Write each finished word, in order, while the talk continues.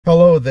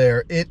Hello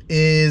there. It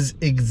is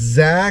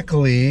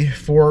exactly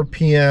 4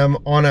 p.m.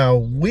 on a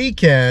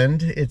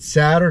weekend. It's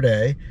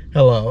Saturday.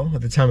 Hello, at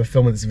the time of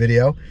filming this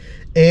video.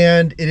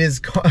 And it is,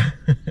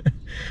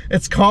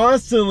 it's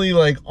constantly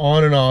like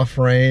on and off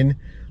rain,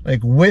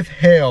 like with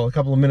hail a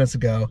couple of minutes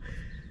ago.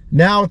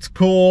 Now it's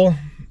cool,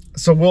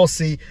 so we'll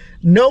see.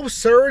 No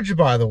surge,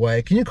 by the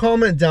way. Can you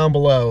comment down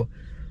below?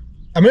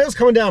 I mean, it was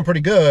coming down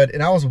pretty good,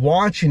 and I was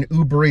watching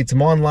Uber Eats.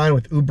 I'm online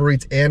with Uber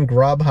Eats and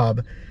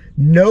Grubhub.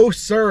 No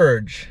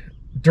surge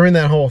during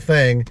that whole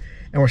thing,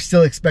 and we're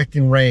still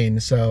expecting rain,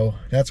 so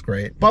that's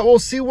great. But we'll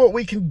see what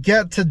we can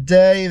get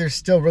today. There's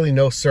still really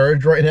no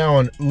surge right now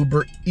on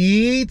Uber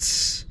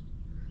Eats.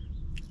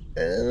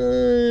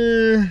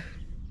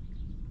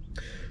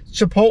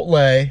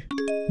 Chipotle.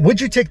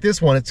 Would you take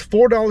this one? It's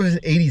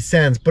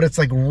 $4.80, but it's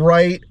like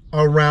right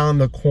around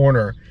the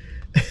corner.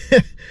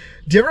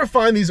 Do you ever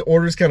find these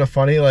orders kind of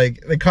funny?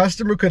 Like the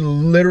customer could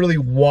literally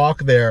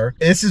walk there.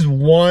 This is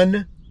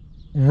one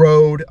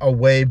road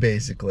away,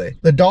 basically.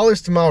 The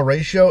dollars to mile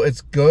ratio,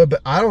 it's good,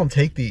 but I don't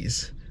take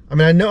these. I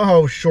mean, I know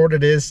how short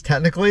it is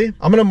technically.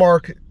 I'm gonna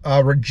mark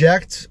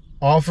reject,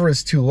 offer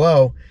is too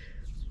low.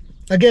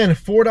 Again,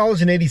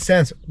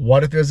 $4.80.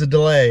 What if there's a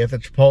delay at the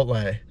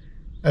Chipotle?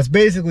 That's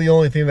basically the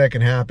only thing that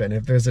can happen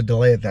if there's a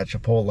delay at that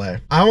Chipotle.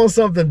 I want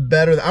something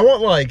better. I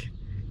want like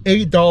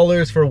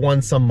 $8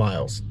 for some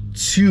miles,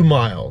 2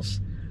 miles.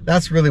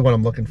 That's really what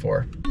I'm looking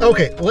for.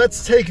 Okay,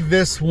 let's take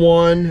this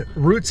one.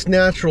 Roots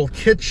Natural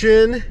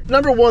Kitchen.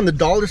 Number one, the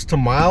dollars to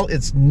mile,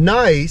 it's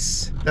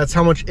nice. That's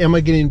how much am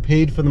I getting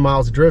paid for the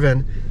miles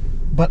driven.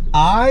 But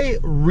I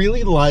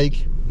really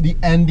like the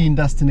ending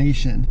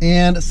destination.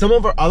 And some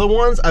of our other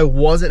ones, I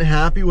wasn't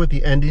happy with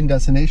the ending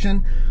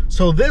destination.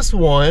 So this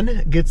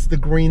one gets the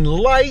green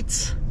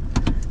light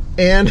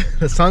and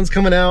the sun's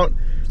coming out.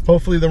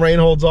 Hopefully the rain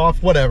holds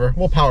off, whatever,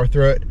 we'll power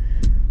through it.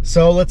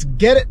 So let's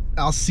get it.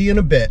 I'll see you in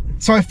a bit.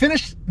 So I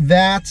finished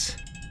that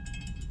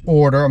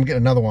order. I'm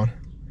getting another one.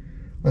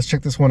 Let's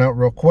check this one out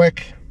real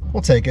quick.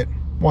 We'll take it.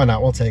 Why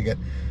not? We'll take it.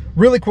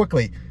 Really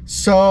quickly.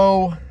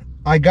 So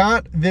I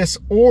got this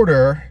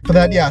order for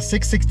that, yeah,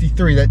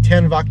 663, that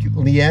 10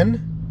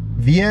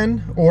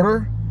 VN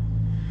order.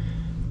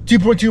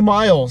 2.2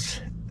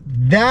 miles.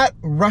 That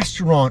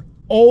restaurant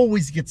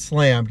always gets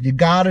slammed. You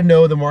gotta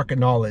know the market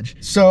knowledge.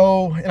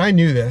 So, and I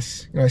knew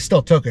this, I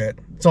still took it.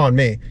 It's on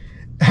me.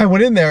 I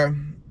went in there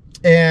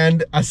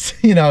and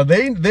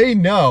they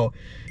know.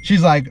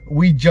 She's like,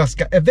 we just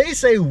got, if they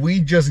say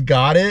we just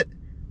got it,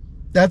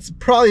 that's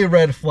probably a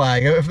red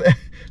flag. If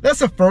that's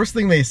the first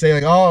thing they say,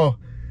 like, oh,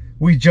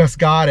 we just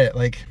got it,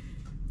 like,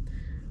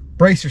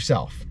 brace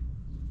yourself.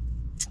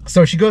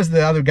 So she goes to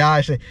the other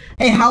guy, she's like,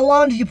 hey, how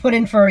long did you put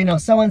in for,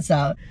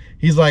 so-and-so?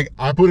 He's like,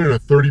 I put in a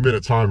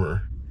 30-minute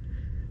timer.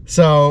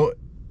 So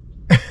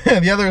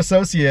the other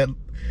associate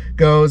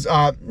goes,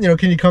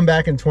 can you come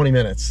back in 20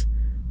 minutes?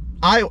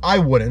 I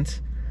wouldn't.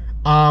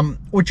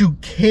 What you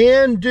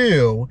can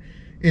do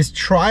is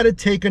try to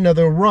take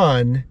another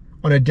run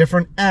on a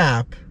different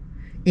app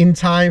in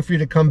time for you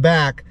to come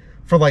back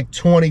for like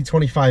 20,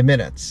 25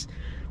 minutes.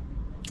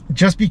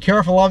 Just be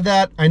careful of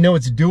that. I know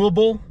it's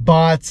doable,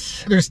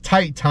 but there's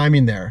tight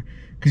timing there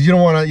because you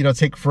don't want to,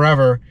 take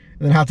forever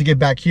and then have to get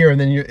back here. And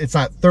then it's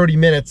not 30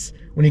 minutes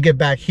when you get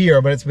back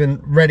here, but it's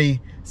been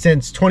ready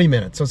since 20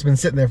 minutes. So it's been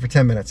sitting there for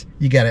 10 minutes.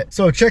 You get it.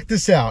 So check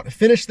this out.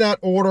 Finish that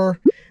order.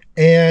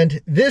 And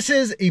this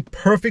is a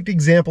perfect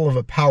example of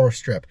a power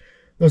strip.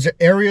 Those are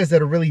areas that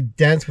are really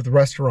dense with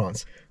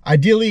restaurants.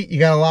 Ideally, you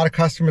got a lot of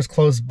customers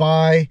close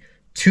by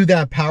to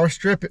that power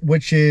strip,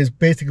 which is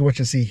basically what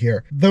you see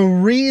here. The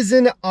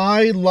reason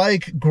I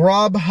like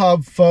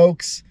Grubhub,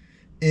 folks,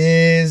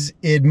 is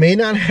it may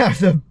not have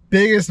the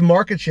biggest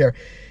market share.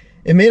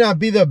 It may not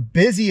be the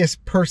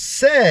busiest per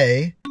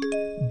se,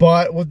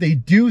 but what they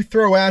do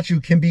throw at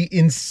you can be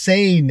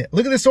insane.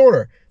 Look at this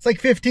order. It's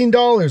like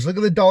 $15. Look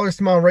at the dollars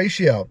to mile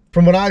ratio.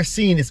 From what I've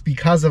seen, it's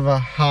because of a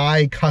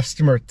high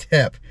customer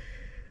tip.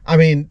 I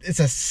mean, it's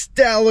a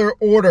stellar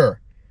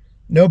order.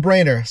 No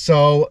brainer.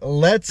 So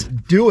let's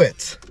do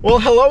it. Well,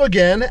 hello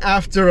again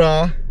after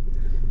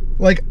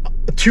like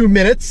 2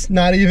 minutes,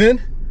 not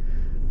even.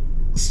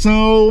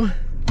 So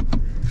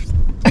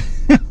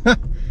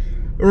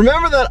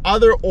remember that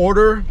other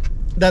order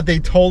that they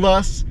told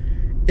us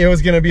it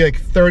was gonna be like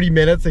 30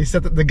 minutes? They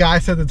said that the guy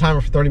set the timer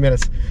for 30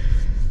 minutes.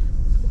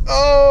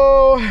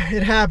 Oh,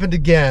 it happened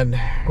again.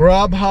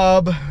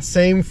 Grubhub,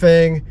 same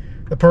thing.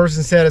 The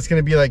person said it's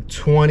gonna be like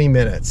 20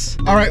 minutes.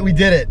 All right, we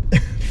did it.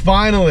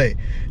 Finally.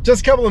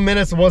 Just a couple of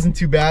minutes, it wasn't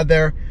too bad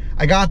there.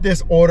 I got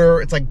this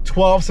order, it's like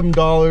 12 some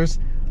dollars,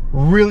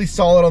 really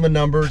solid on the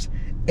numbers.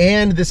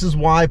 And this is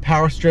why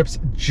power strips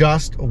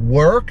just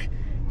work.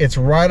 It's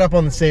right up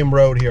on the same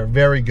road here,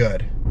 very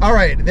good. All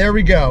right, there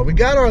we go. We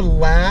got our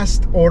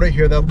last order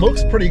here that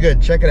looks pretty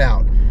good, check it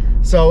out.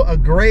 So a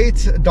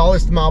great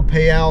dollars to mile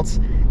payout,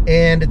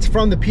 and it's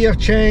from the PF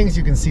Chang's,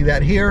 you can see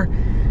that here.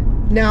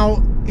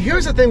 Now,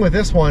 here's the thing with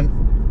this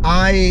one,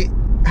 I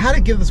had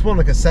to give this one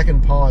like a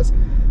second pause.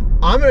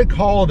 I'm gonna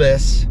call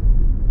this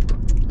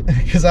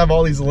because I have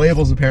all these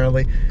labels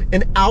apparently,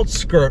 an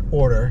outskirt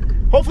order.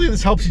 Hopefully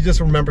this helps you just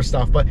remember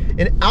stuff, but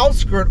an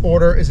outskirt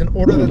order is an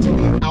order that's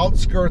on the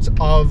outskirts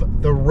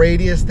of the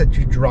radius that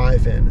you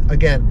drive in.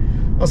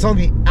 Again, it's on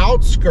the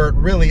outskirt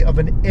really of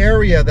an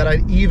area that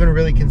I'd even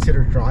really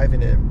consider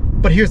driving in.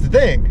 But here's the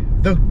thing.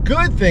 The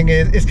good thing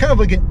is it's kind of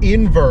like an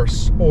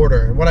inverse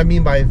order. What I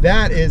mean by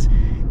that is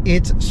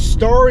it's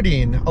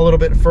starting a little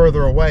bit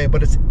further away,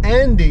 but it's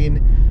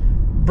ending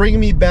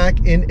bringing me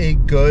back in a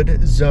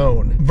good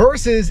zone.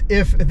 Versus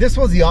if this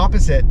was the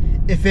opposite,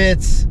 if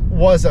it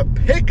was a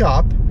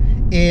pickup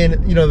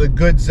in, you know, the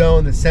good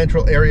zone, the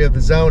central area of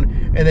the zone,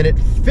 and then it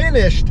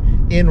finished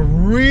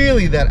in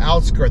really that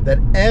outskirt, that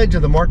edge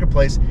of the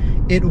marketplace,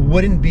 it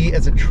wouldn't be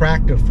as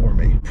attractive for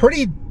me.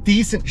 Pretty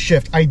decent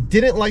shift. I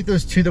didn't like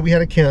those two that we had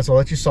to cancel,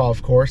 that you saw,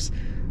 of course.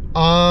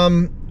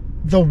 The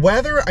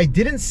weather, I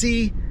didn't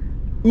see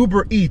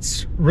Uber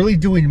Eats really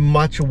doing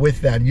much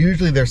with that.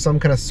 Usually there's some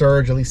kind of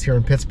surge, at least here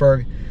in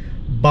Pittsburgh.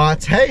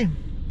 But hey,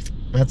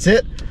 that's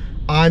it.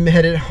 I'm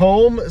headed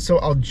home, so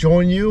I'll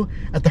join you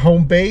at the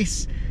home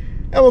base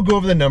and we'll go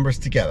over the numbers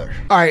together.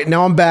 All right,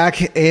 now I'm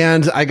back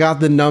and I got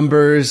the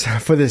numbers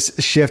for this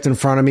shift in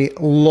front of me.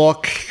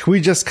 Look,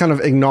 we just kind of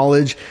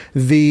acknowledge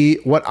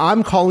what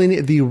I'm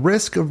calling the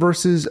risk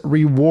versus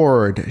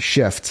reward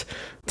shift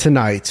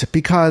tonight,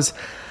 because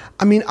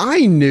I mean,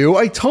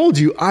 I told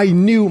you, I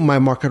knew my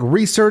market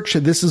research.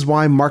 This is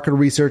why market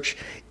research,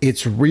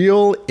 it's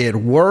real, it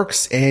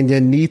works, and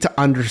you need to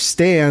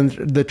understand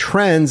the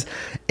trends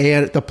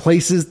and the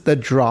places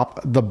that drop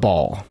the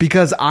ball.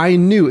 Because I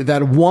knew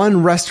that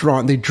one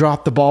restaurant, they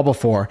dropped the ball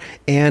before,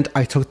 and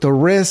I took the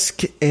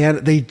risk,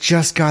 and they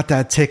just got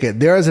that ticket.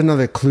 There's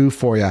another clue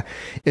for you.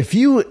 If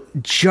you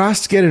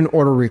just get an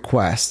order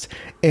request,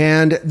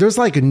 and there's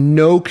like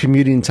no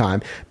commuting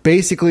time,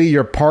 basically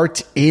you're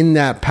parked in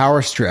that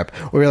power strip,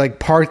 or you're like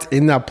parked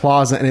in that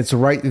plaza, and it's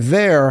right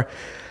there.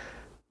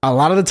 A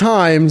lot of the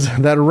times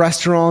that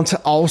restaurant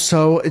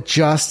also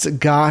just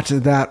got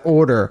that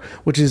order,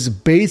 which is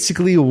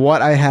basically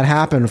what I had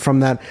happen from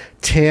that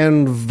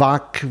Tan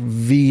Vac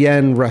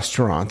Vien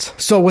restaurant.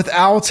 So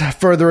without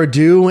further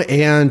ado,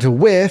 and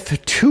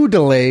with 2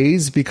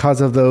 delays because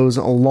of those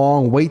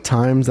long wait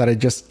times that I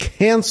just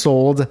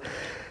canceled,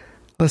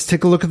 let's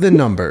take a look at the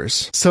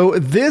numbers. So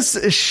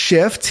this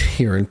shift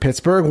here in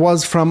Pittsburgh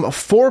was from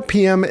 4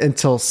 p.m.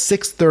 until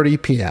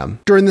 6:30 p.m.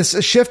 During this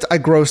shift, I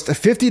grossed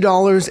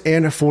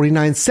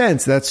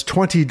 $50.49. That's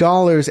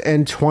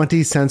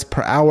 $20.20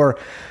 per hour.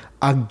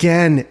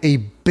 Again, a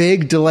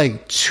big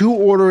delay. 2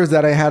 orders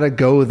that I had to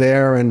go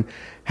there and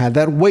had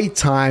that wait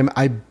time.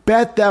 I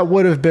bet that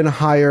would have been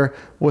higher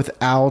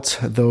without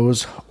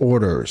those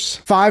orders.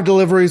 5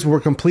 deliveries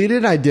were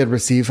completed. I did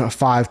receive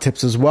 5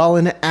 tips as well.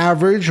 An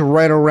average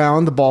right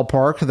around the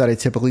ballpark that I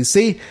typically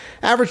see.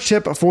 Average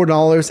tip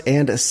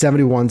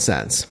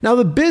 $4.71. Now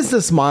the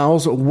business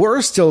miles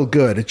were still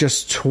good.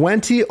 Just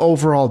 20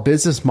 overall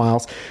business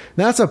miles.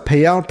 That's a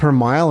payout per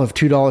mile of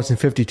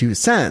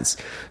 $2.52.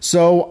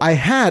 So I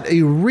had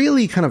a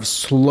really kind of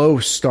slow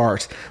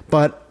start,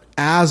 but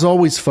as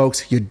always,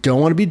 folks, you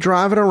don't want to be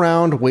driving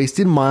around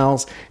wasting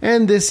miles,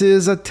 and this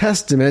is a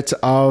testament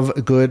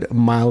of good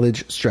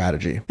mileage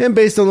strategy. And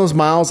based on those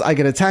miles, I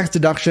get a tax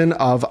deduction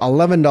of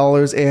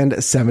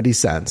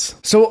 $11.70.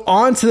 So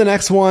on to the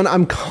next one.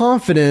 I'm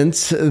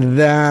confident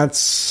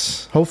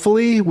that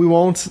hopefully we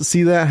won't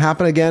see that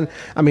happen again.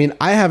 I mean,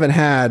 I haven't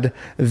had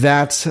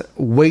that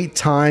wait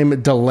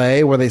time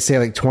delay where they say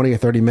like 20 or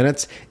 30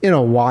 minutes in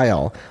a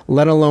while,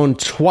 let alone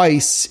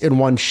twice in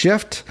one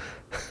shift.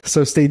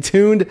 So stay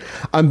tuned.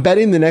 I'm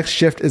betting the next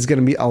shift is going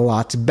to be a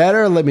lot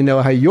better. Let me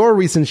know how your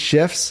recent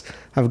shifts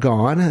have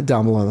gone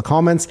down below in the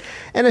comments.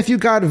 And if you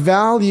got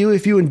value,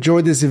 if you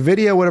enjoyed this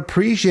video, I would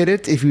appreciate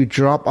it if you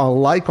drop a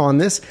like on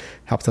this.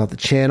 Helps out the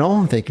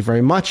channel. Thank you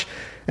very much.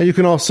 And you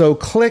can also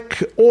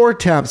click or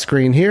tap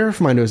screen here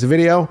for my newest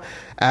video,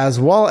 as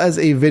well as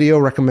a video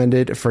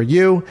recommended for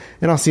you.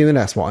 And I'll see you in the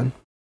next one.